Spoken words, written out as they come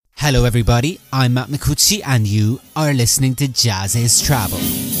Hello everybody, I'm Matt Micucci and you are listening to Jazz is Travel.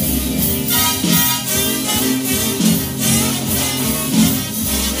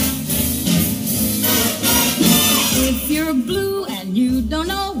 If you're blue and you don't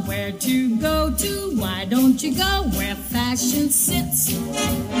know where to go to, why don't you go where fashion sits?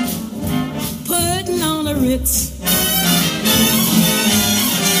 Putting on a Ritz.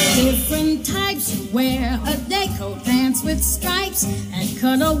 Different types wear a day coat, pants with stripes, and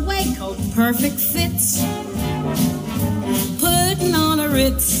cutaway coat, perfect fits. Putting on a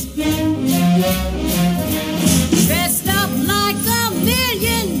Ritz. Dressed up like $1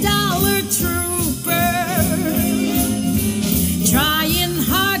 million trooper, trying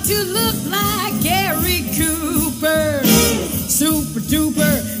hard to look like Gary Cooper. Super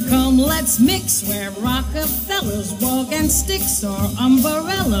duper, come let's mix where Rockefellers walk and sticks or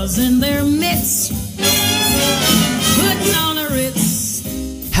umbrellas in their midst. Putting on a Ritz.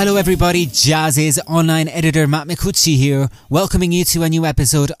 Hello everybody, Jazz is online editor Matt Micucci here, welcoming you to a new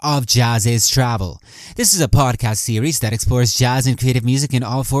episode of Jazz is Travel. This is a podcast series that explores jazz and creative music in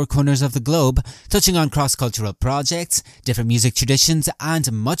all four corners of the globe, touching on cross-cultural projects, different music traditions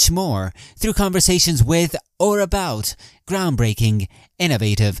and much more through conversations with or about groundbreaking,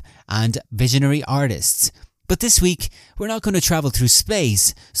 innovative and visionary artists. But this week, we're not going to travel through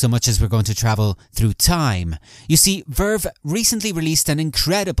space so much as we're going to travel through time. You see, Verve recently released an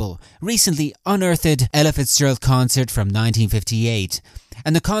incredible, recently unearthed Ella Fitzgerald concert from 1958.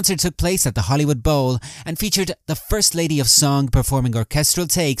 And the concert took place at the Hollywood Bowl and featured the First Lady of Song performing orchestral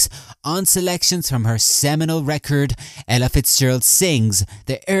takes on selections from her seminal record, Ella Fitzgerald Sings,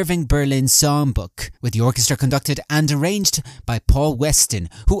 the Irving Berlin Songbook, with the orchestra conducted and arranged by Paul Weston,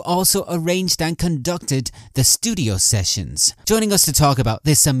 who also arranged and conducted the studio sessions. Joining us to talk about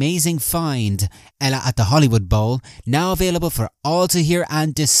this amazing find, Ella at the Hollywood Bowl, now available for all to hear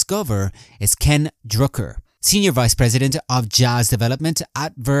and discover, is Ken Drucker, Senior Vice President of Jazz Development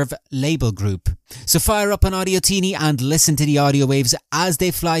at Verve Label Group. So fire up an Audio-Teeny and listen to the audio waves as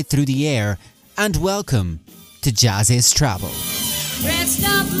they fly through the air. And welcome to Jazz is Travel. Dressed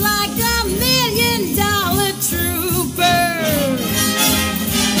up like $1 million trooper,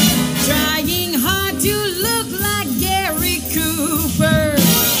 trying hard to look like Gary Cooper.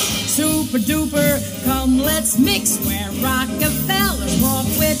 Super duper, come let's mix where Rockefellers walk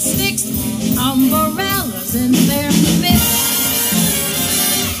with sticks, umbrellas in their midst.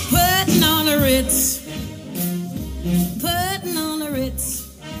 Putting on a Ritz. Putting on a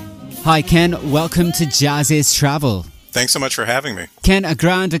Ritz. Hi Ken, welcome to Jazz is Travel. Thanks so much for having me. Ken, a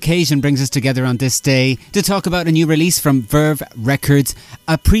grand occasion brings us together on this day to talk about a new release from Verve Records,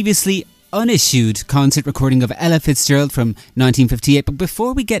 a previously unissued concert recording of Ella Fitzgerald from 1958. But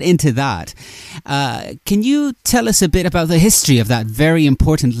before we get into that, can you tell us a bit about the history of that very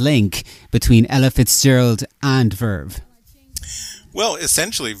important link between Ella Fitzgerald and Verve? Well,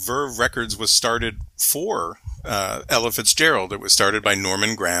 essentially, Verve Records was started for Ella Fitzgerald. It was started by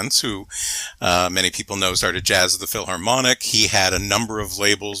Norman Granz, who many people know started Jazz at the Philharmonic. He had a number of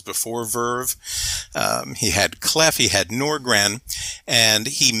labels before Verve. He had Clef, he had Norgran, and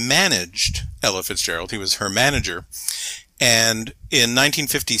he managed Ella Fitzgerald. He was her manager. And in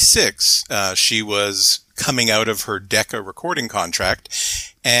 1956, she was coming out of her Decca recording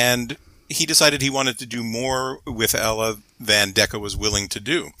contract, and he decided he wanted to do more with Ella than Decca was willing to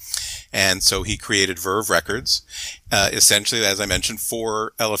do. And so he created Verve Records, essentially, as I mentioned,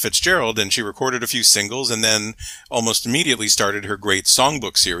 for Ella Fitzgerald, and she recorded a few singles and then almost immediately started her great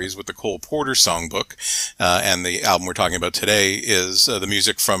songbook series with the Cole Porter Songbook. And the album we're talking about today is the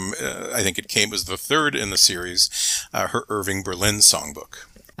music from, I think was the third in the series, her Irving Berlin Songbook.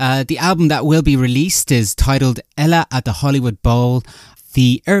 The album that will be released is titled Ella at the Hollywood Bowl,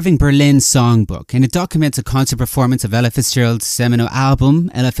 the Irving Berlin Songbook, and it documents a concert performance of Ella Fitzgerald's seminal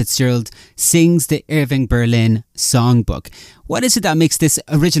album, Ella Fitzgerald Sings, the Irving Berlin Songbook. What is it that makes this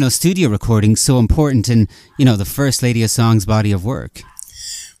original studio recording so important in, the First Lady of Song's body of work?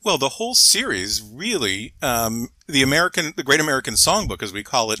 Well, the whole series really, the Great American Songbook, as we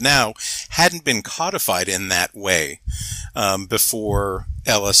call it now, hadn't been codified in that way before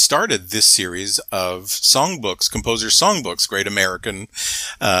Ella started this series of songbooks, composer songbooks, Great American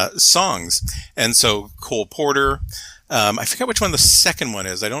songs. And so Cole Porter, I forget which one the second one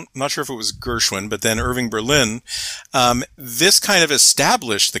is. I'm not sure if it was Gershwin, but then Irving Berlin. This kind of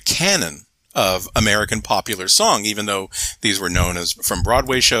established the canon of American popular song, even though these were known as from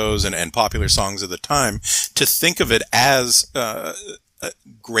Broadway shows and popular songs of the time. To think of it as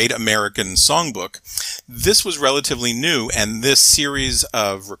great American songbook. This was relatively new, and this series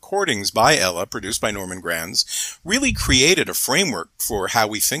of recordings by Ella, produced by Norman Granz, really created a framework for how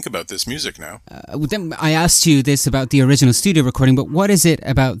we think about this music now. Then I asked you this about the original studio recording, but what is it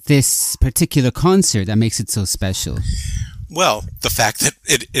about this particular concert that makes it so special? Well, the fact that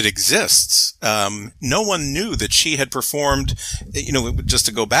it exists. No one knew that she had performed, just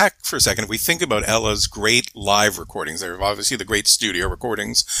to go back for a second, if we think about Ella's great live recordings, there are obviously the great studio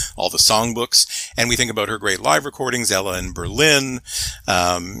recordings, all the songbooks, and we think about her great live recordings, Ella in Berlin.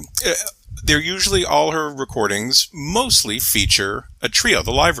 They're usually, all her recordings mostly feature a trio,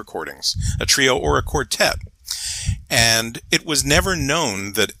 the live recordings, a trio or a quartet. And it was never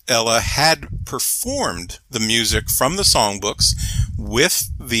known that Ella had performed the music from the songbooks with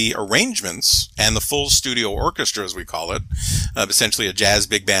the arrangements and the full studio orchestra, as we call it, essentially a jazz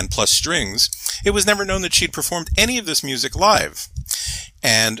big band plus strings. It was never known that she'd performed any of this music live.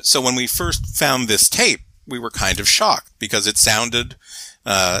 And so when we first found this tape, we were kind of shocked because it sounded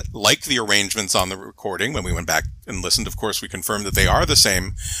like the arrangements on the recording. When we went back and listened, of course, we confirmed that they are the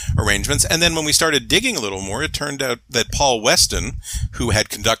same arrangements. And then when we started digging a little more, it turned out that Paul Weston, who had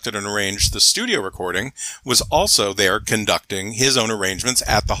conducted and arranged the studio recording, was also there conducting his own arrangements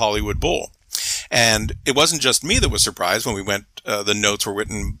at the Hollywood Bowl. And it wasn't just me that was surprised when we went, the notes were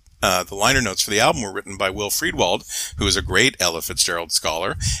written, the liner notes for the album were written by Will Friedwald, who is a great Ella Fitzgerald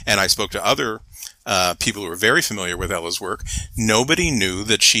scholar. And I spoke to other people who were very familiar with Ella's work. Nobody knew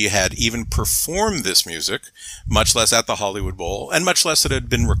that she had even performed this music, much less at the Hollywood Bowl, and much less that it had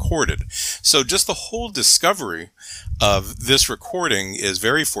been recorded. So just the whole discovery of this recording is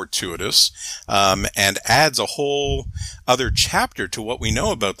very fortuitous, and adds a whole other chapter to what we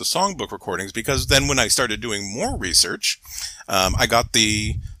know about the songbook recordings, because then when I started doing more research, I got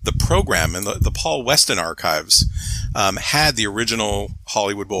the program, and the Paul Weston archives had the original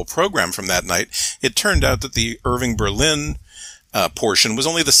Hollywood Bowl program from that night. It turned out that the Irving Berlin portion was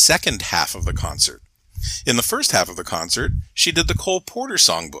only the second half of the concert. In the first half of the concert, she did the Cole Porter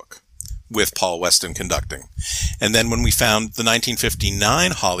songbook with Paul Weston conducting. And then when we found the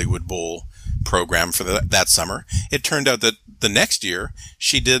 1959 Hollywood Bowl program for that summer, it turned out that the next year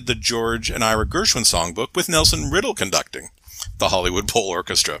she did the George and Ira Gershwin songbook with Nelson Riddle conducting the Hollywood Bowl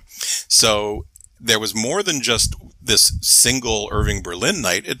Orchestra. So there was more than just this single Irving Berlin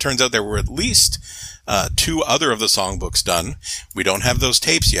night. It turns out there were at least two other of the songbooks done. We don't have those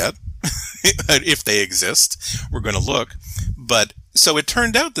tapes yet. If they exist, we're going to look. But so it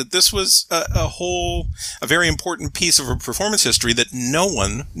turned out that this was a very important piece of her performance history that no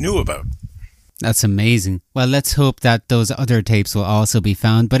one knew about. That's amazing. Well, let's hope that those other tapes will also be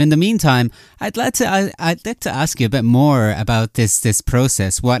found. But in the meantime, I'd like to ask you a bit more about this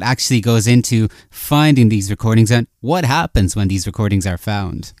process. What actually goes into finding these recordings, and what happens when these recordings are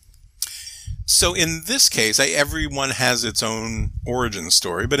found? So in this case, everyone has its own origin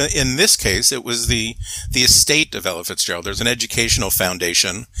story, but in this case, it was the estate of Ella Fitzgerald. There's an educational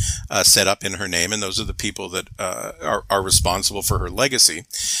foundation set up in her name, and those are the people that are responsible for her legacy.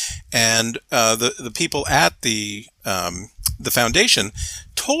 And the people at the foundation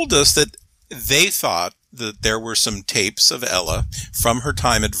told us that they thought that there were some tapes of Ella from her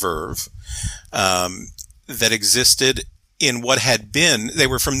time at Verve that existed in what had been, they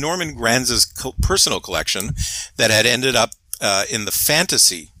were from Norman Granz's personal collection that had ended up in the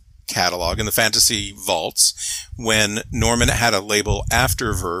Fantasy catalog, in the Fantasy vaults, when Norman had a label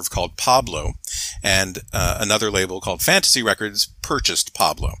after Verve called Pablo, and another label called Fantasy Records purchased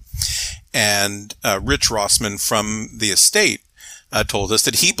Pablo. And Rich Rossman from the estate told us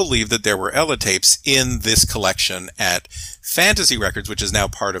that he believed that there were Ella tapes in this collection at Fantasy Records, which is now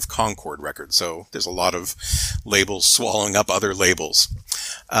part of Concord Records. So there's a lot of labels swallowing up other labels.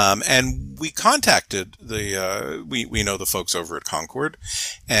 And we contacted we know the folks over at Concord,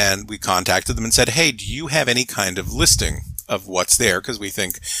 and we contacted them and said, hey, do you have any kind of listing of what's there? Because we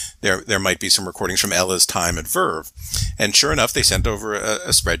think there might be some recordings from Ella's time at Verve. And sure enough, they sent over a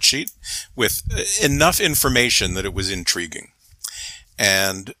spreadsheet with enough information that it was intriguing.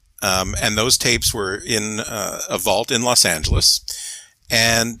 And those tapes were in a vault in Los Angeles.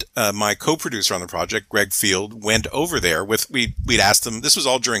 And my co-producer on the project, Greg Field, went over there we'd asked them, this was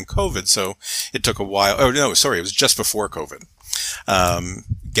all during COVID, so it took a while. Oh, no, sorry, it was just before COVID.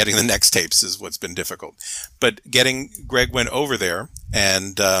 Getting the next tapes is what's been difficult. But Greg went over there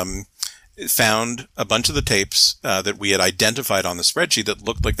and found a bunch of the tapes that we had identified on the spreadsheet that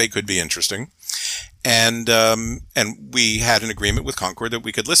looked like they could be interesting. And we had an agreement with Concord that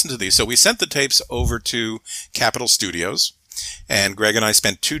we could listen to these. So we sent the tapes over to Capitol Studios, and Greg and I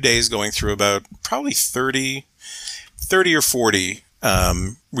spent 2 days going through about probably 30 or 40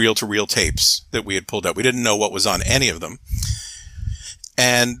 reel-to-reel tapes that we had pulled out. We didn't know what was on any of them.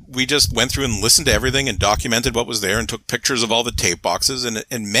 And we just went through and listened to everything and documented what was there and took pictures of all the tape boxes. And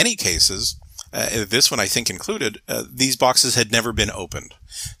in many cases, this one I think included, these boxes had never been opened.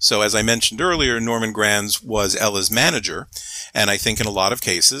 So as I mentioned earlier, Norman Granz was Ella's manager. And I think in a lot of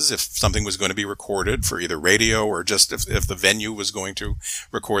cases, if something was going to be recorded for either radio or just if the venue was going to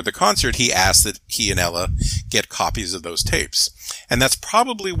record the concert, he asked that he and Ella get copies of those tapes. And that's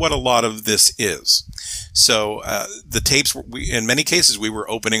probably what a lot of this is. So the tapes, in many cases, we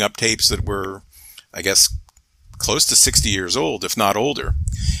were opening up tapes that were, I guess, close to 60 years old, if not older.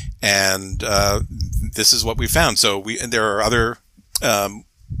 And this is what we found. So there are other,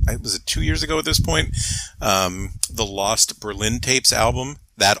 was it 2 years ago at this point? The Lost Berlin Tapes album,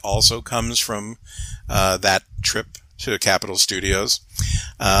 that also comes from that trip to Capitol Studios.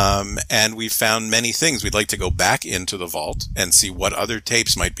 And we found many things. We'd like to go back into the vault and see what other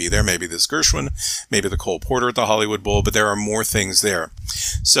tapes might be there. Maybe this Gershwin, maybe the Cole Porter at the Hollywood Bowl, but there are more things there.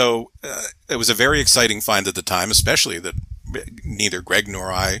 So it was a very exciting find at the time, especially that neither Greg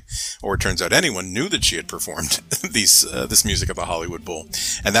nor I, or it turns out anyone, knew that she had performed this music at the Hollywood Bowl.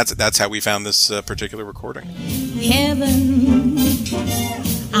 And that's how we found this particular recording. Heaven,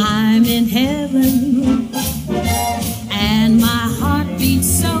 I'm in heaven, and my heart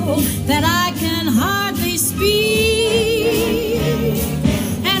beats so that I can hardly speak,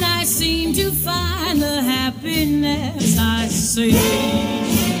 and I seem to find the happiness I seek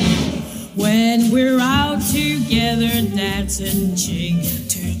when we're out together dancing cheek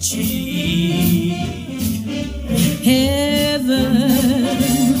to cheek. Heaven,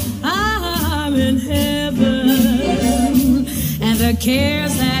 I'm in heaven, and the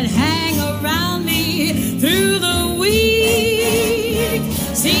cares that hang around me through the week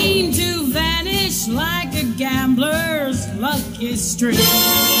seem to vanish like a gambler's lucky streak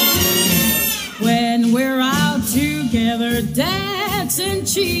when we're out together dancing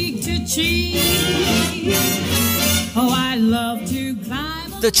cheek to cheek. Oh, I love to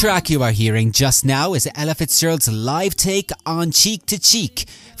climb. The track you are hearing just now is Ella Fitzgerald's live take on Cheek to Cheek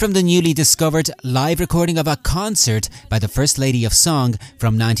from the newly discovered live recording of a concert by the First Lady of Song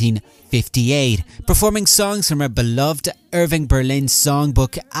from 1958, performing songs from her beloved Irving Berlin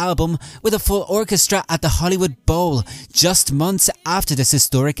Songbook album with a full orchestra at the Hollywood Bowl, just months after this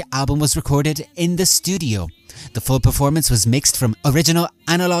historic album was recorded in the studio. The full performance was mixed from original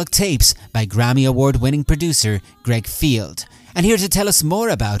analog tapes by Grammy Award-winning producer Greg Field. And here to tell us more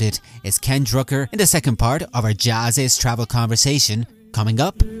about it is Ken Drucker in the second part of our Jazz Is Travel conversation, coming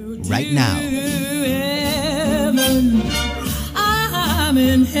up right now. Heaven, I'm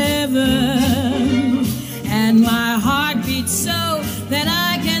in heaven, and my heart beats so that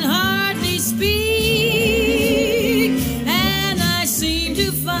I can hardly speak, and I seem to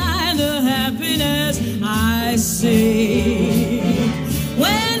find the happiness I seek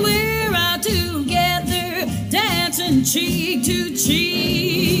when we're out together dancing cheek to cheek.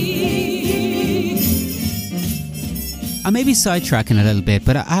 I may be sidetracking a little bit,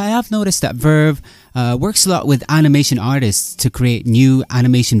 but I have noticed that Verve works a lot with animation artists to create new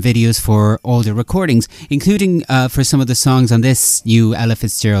animation videos for older recordings, including for some of the songs on this new Ella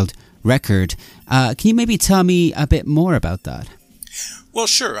Fitzgerald record. Can you maybe tell me a bit more about that? Well,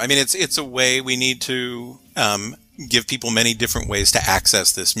 sure. I mean, it's a way we need to give people many different ways to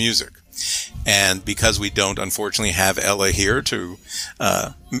access this music. And because we don't, unfortunately, have Ella here to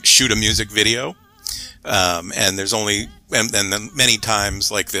shoot a music video, and there's only, and then many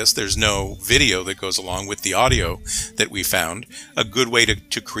times like this, there's no video that goes along with the audio that we found. A good way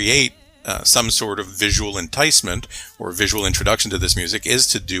to create some sort of visual enticement or visual introduction to this music is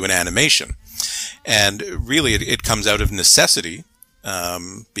to do an animation. And really, it comes out of necessity,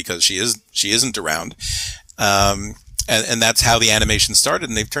 because she isn't around. And that's how the animation started,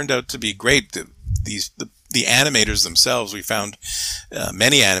 and they've turned out to be great. The animators themselves, we found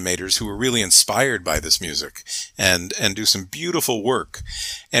many animators who were really inspired by this music and do some beautiful work.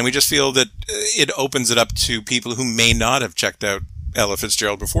 And we just feel that it opens it up to people who may not have checked out Ella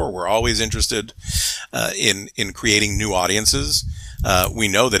Fitzgerald before. We're always interested in creating new audiences. We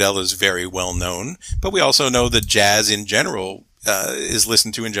know that Ella's very well known, but we also know that jazz in general is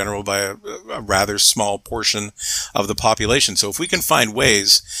listened to in general by a rather small portion of the population. So if we can find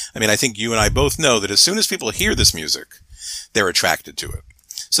ways, I mean, I think you and I both know that as soon as people hear this music, they're attracted to it.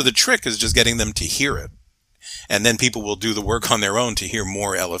 So the trick is just getting them to hear it. And then people will do the work on their own to hear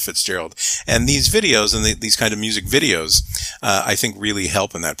more Ella Fitzgerald. And these videos and these kind of music videos, I think really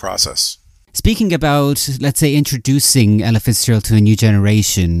help in that process. Speaking about, let's say, introducing Ella Fitzgerald to a new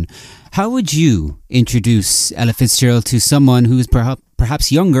generation, How would you introduce Ella Fitzgerald to someone who's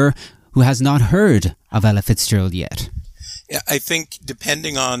perhaps younger, who has not heard of Ella Fitzgerald yet? Yeah, I think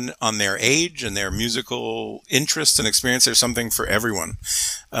depending on their age and their musical interests and experience, there's something for everyone.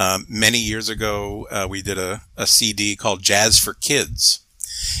 Many years ago, we did a CD called Jazz for Kids,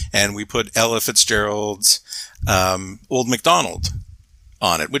 and we put Ella Fitzgerald's Old MacDonald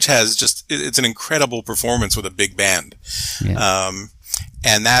on it, which has it's an incredible performance with a big band. Yeah.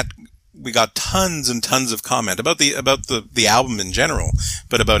 And that, we got tons and tons of comment about the album in general,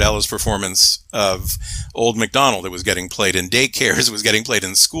 but about Ella's performance of Old MacDonald. It was getting played in daycares. It was getting played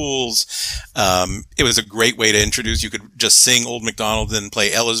in schools. It was a great way to introduce. You could just sing Old MacDonald and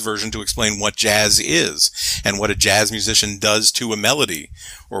play Ella's version to explain what jazz is and what a jazz musician does to a melody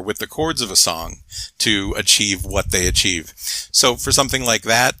or with the chords of a song to achieve what they achieve. So for something like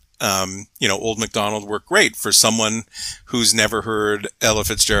that, Old MacDonald worked great. For someone who's never heard Ella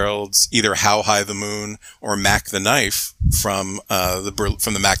Fitzgerald's either How High the Moon or Mac the Knife from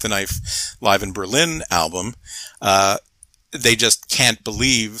the Mac the Knife Live in Berlin album, they just can't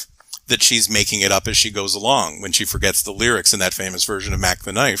believe that she's making it up as she goes along when she forgets the lyrics in that famous version of Mac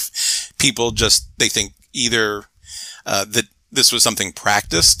the Knife. People they think either that this was something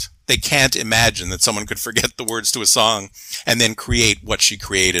practiced. They can't imagine that someone could forget the words to a song and then create what she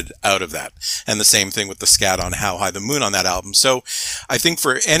created out of that. And the same thing with the scat on How High the Moon on that album. So I think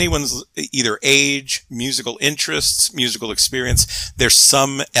for anyone's either age, musical interests, musical experience, there's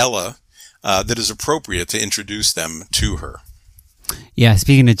some Ella that is appropriate to introduce them to her. Yeah,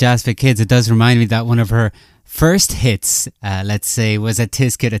 speaking of Jazz for Kids, it does remind me that one of her first hits, let's say, was a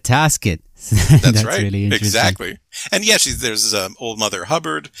Tisket a Tasket. That's right. Really interesting. Exactly. And yeah, there's Old Mother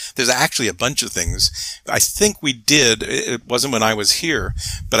Hubbard. There's actually a bunch of things. I think we did. It wasn't when I was here,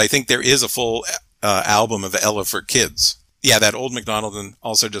 but I think there is a full album of Ella for Kids. Yeah, that Old MacDonald, and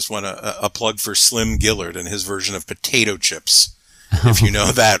also just want a plug for Slim Gillard and his version of Potato Chips. If you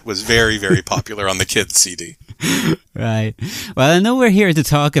know, that was very, very popular on the kids' CD. Right. Well, I know we're here to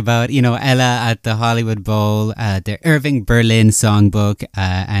talk about, Ella at the Hollywood Bowl, the Irving Berlin Songbook.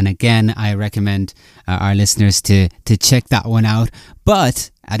 And again, I recommend our listeners to check that one out.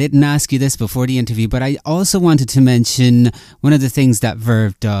 But I didn't ask you this before the interview, but I also wanted to mention one of the things that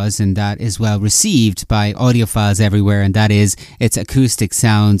Verve does, and that is well received by audiophiles everywhere, and that is its Acoustic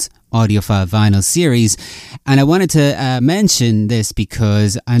Sounds audiophile vinyl series. And I wanted to mention this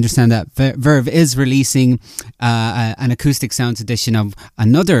because I understand that Verve is releasing an Acoustic Sounds edition of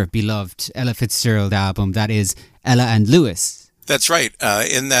another beloved Ella Fitzgerald album, that is Ella and Lewis. That's right.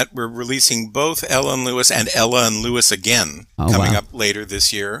 In that we're releasing both Ella and Lewis and Ella and Lewis Again coming up later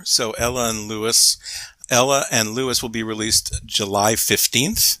this year. So Ella and Lewis will be released July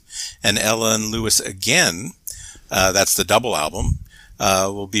 15th, and Ella and Lewis Again, that's the double album,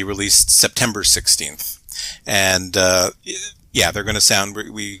 will be released September 16th. And they're going to sound,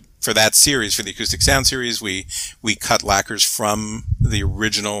 for that series, for the Acoustic Sound series, we cut lacquers from the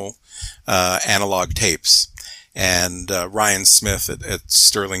original analog tapes. And Ryan Smith at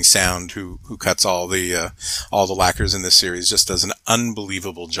Sterling Sound, who cuts all the lacquers in this series, just does an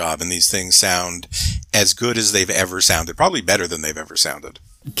unbelievable job, and these things sound as good as they've ever sounded, probably better than they've ever sounded.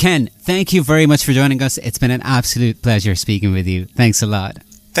 Ken, thank you very much for joining us. It's been an absolute pleasure speaking with you. Thanks a lot.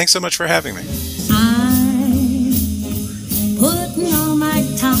 Thanks so much for having me. I'm putting on my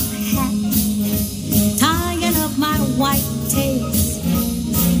top hat, tying up my white tails,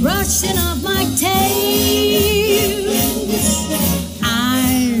 brushing off my tails.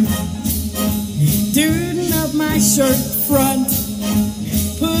 I'm doing up my shirt front,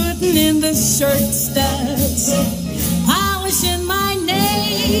 putting in the shirt studs, polishing my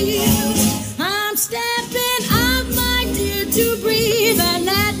nails. I'm stepping out, my dear, to breathe an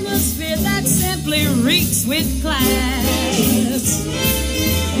atmosphere that simply reeks with class.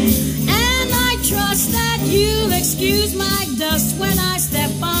 And I trust that you'll excuse my dust when I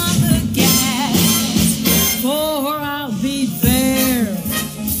step on the gas, for I'll be there,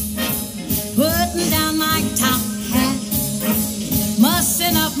 putting down my top hat,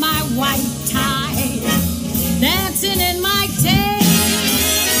 mussing up my white tie, dancing in my tail.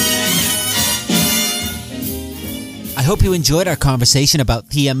 I hope you enjoyed our conversation about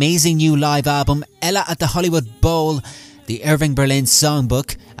the amazing new live album Ella at the Hollywood Bowl, the Irving Berlin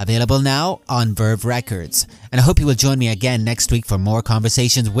Songbook, available now on Verve Records. And I hope you will join me again next week for more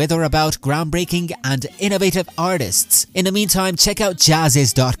conversations with or about groundbreaking and innovative artists. In the meantime, check out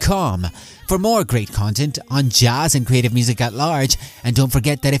jazzis.com for more great content on jazz and creative music at large. And don't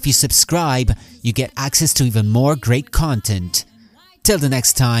forget that if you subscribe, you get access to even more great content. Till the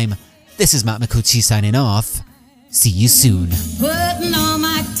next time, this is Matt Micucci signing off. See you soon. Putting on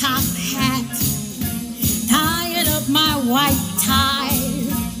my top hat.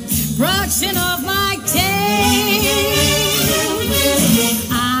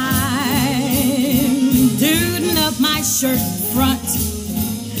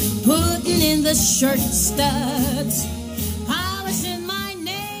 the shirt studs.